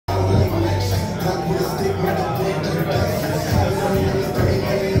Let's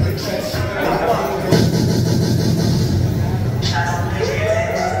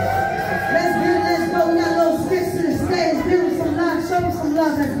go. We got Lil Skitx to the stage. Give him some love. Show him some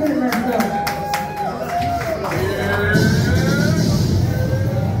love. Let's get it. Let's go.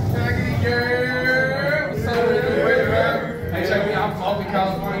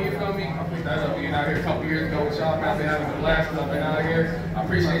 California, you feel me? I picked that up being out here a couple years ago with y'all. I've been having a blast up and out here. I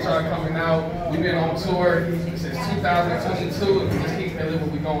appreciate y'all coming out. We've been on tour since 2022 and we just keep living where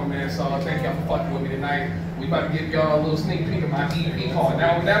we going, man. So thank y'all for fucking with me tonight. We about to give y'all a little sneak peek of my EP called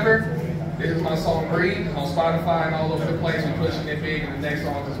Now or Never. This is my song Breathe on Spotify and all over the place. We're pushing it big in the next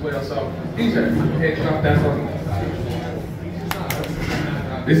songs as well. So DJ, head drop that for me.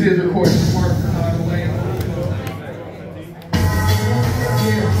 This is recorded smart by the way.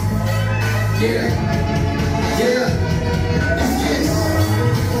 Yeah, it's Skitx.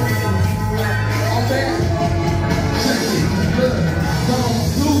 I'm back. Check it, look, don't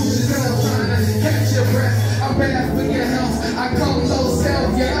lose yourself trying to catch your breath. I'm bad for your health. I come low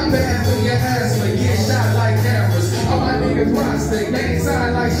self, yeah, I'm bad for your ass. But get shot like cameras. All my niggas roster, gang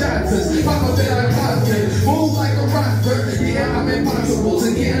sign like shotters. I'm a bit unconscious, move like a rocker. Yeah, I'm impossible to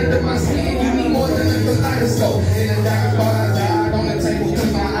get under my skin. You need more than a kaleidoscope. In the dark bar, I died on the table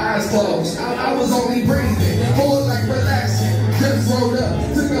with my eyes closed. I was only breathing, more like relaxing. Just rolled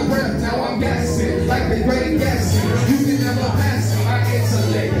up, took a breath, now I'm gasping. Like the great gasping, you can never pass me. My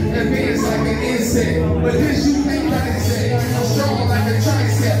intellect, advanced like an insect. But this you ain't like I said. I'm strong like a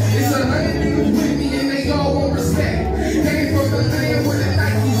tricep. It's 100 niggas with me and they all want respect. Came from the land where the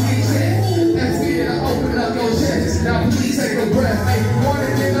Nikes get checked. That's me to open up your chest. Now please take a breath. Hey, one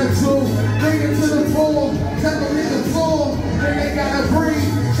and then a two, bring it to the floor. Tell them hit the floor, then they gotta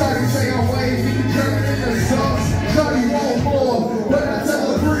breathe. Shawty say I'm wavy, turning in the sauce. Shawty want more, but I tell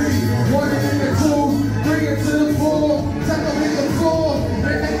her breathe. One in the two, bring it to the floor. Tell them hit the floor,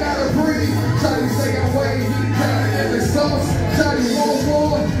 then they gotta breathe. Shawty say I'm wavy, turning in the sauce. Shawty want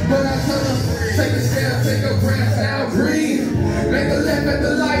more, but I tell her take a step, take a breath, now breathe. Make a left at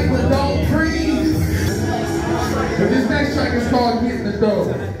the light, but don't breathe. But this next track is called Getting the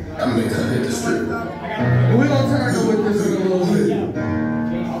Dough. I'm gonna cut hit the strip. And we're gonna turn it with this in a little bit.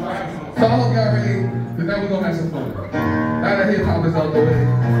 So I hope y'all ready, because now we're gonna have some fun. Now that hip hop is out the way,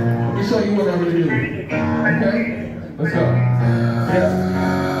 let me show you what I really do. Okay? Let's go. Yeah.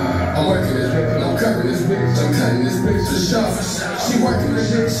 I'm working this bitch, I'm covering this bitch, I'm cutting this bitch to shove. She working the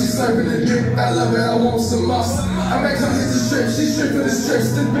dick, she serving the drink. I love it, I want some more. I make her hit the strip, she strip for the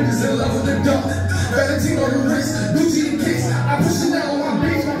strips. This bitch is in love with the dump. Valentino on the wrist, Gucci and kicks. I push it down on my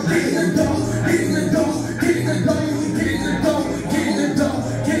bitch, getting the dough, getting the dough, getting the dough, getting the dough, getting the dough,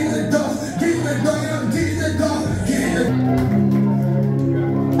 getting the dough, getting the dough, I'm getting the dough, getting the dough.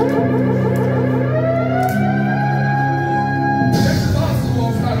 This is also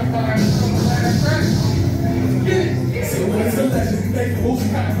on Spotify, some last track. So what is a legend? Make a movie,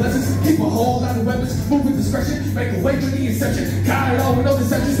 kind of blessings. Keep a whole lot of weapons, move with discretion. Make a way for the inception. Got it all with no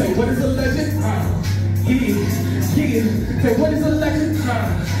deception. Say what is a legend? Yeah. Say what is a legend?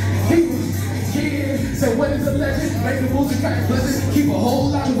 Yeah. Say what is a legend? Make a movie, kind of blessings. Keep a whole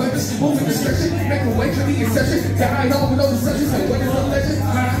lot of weapons, move with discretion. Make a way for the inception. Got it all with no deception. Say what is a legend?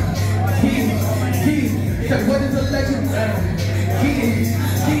 Yeah. Say what is a legend?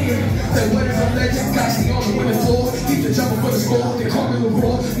 Say what is a legend? Got me on the winning floor. Keep the jumper for the score. They call me the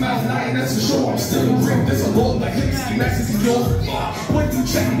raw. Mouth lying, that's for sure. I'm still a grip. There's a lord like Lil Skitx in your. What you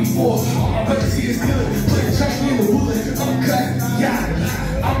checking me for? My legacy is good. Put a chunk in the wood. Uncut, yada.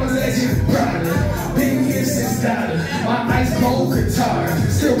 I'm a legend, brother. Been here since dollar. My ice cold guitar.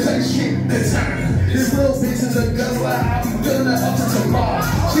 Still cut shit the time. This little bitch is a guzzler. I'll be filling her up to tomorrow.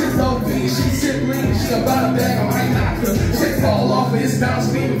 She's no bean, she's sibling. She about a bag, I might knock her. Shit fall off of his bounce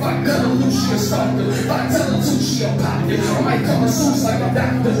beam. If I cut her loose, she a stalker. If I tell her to, she a pocket. I might come her suits like a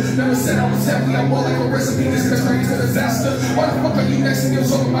doctor. Never said I was heavy, I'm more like a recipe. This is crazy to disaster. Why the fuck are you next to me?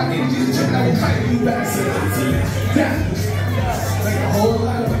 Over my energy to jump, I will kite you bastard. Yeah. Make a whole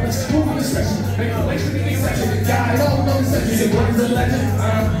lot of weapons, move on discretion. Make a way for the exception. God, I don't know the section. Say what is a legend?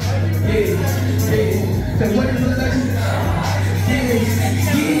 Yeah. Say what is a legend? Yeah.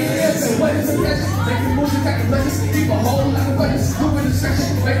 Say what is a legend? Make the music kind of blessings. Keep a whole lot of weapons, move on discretion.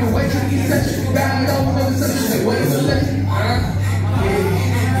 Make a way for the exception. God, I don't know the section. Say what is a legend?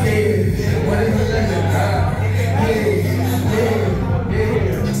 Yeah. What is a legend? Yeah.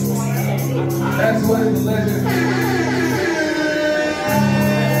 That's what is a legend.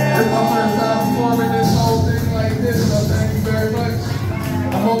 This is my first time performing this whole thing like this, so thank you very much.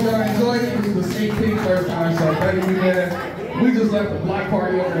 I hope y'all enjoyed it. This was the 18th first time, so thank you, man. We just left the block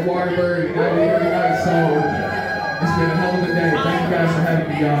party over in Waterbury, and now we're here So it's been a hell of a day. Thank you guys for having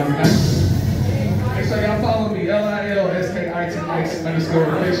me, y'all. Make sure y'all follow me,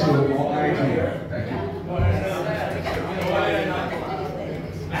 LILSKITX_official on IG. Thank you.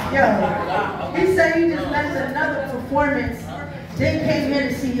 Yo, he said he just left another performance. They came here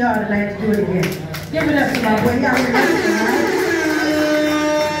to see y'all tonight to do it again. Give it up to my boy. Y'all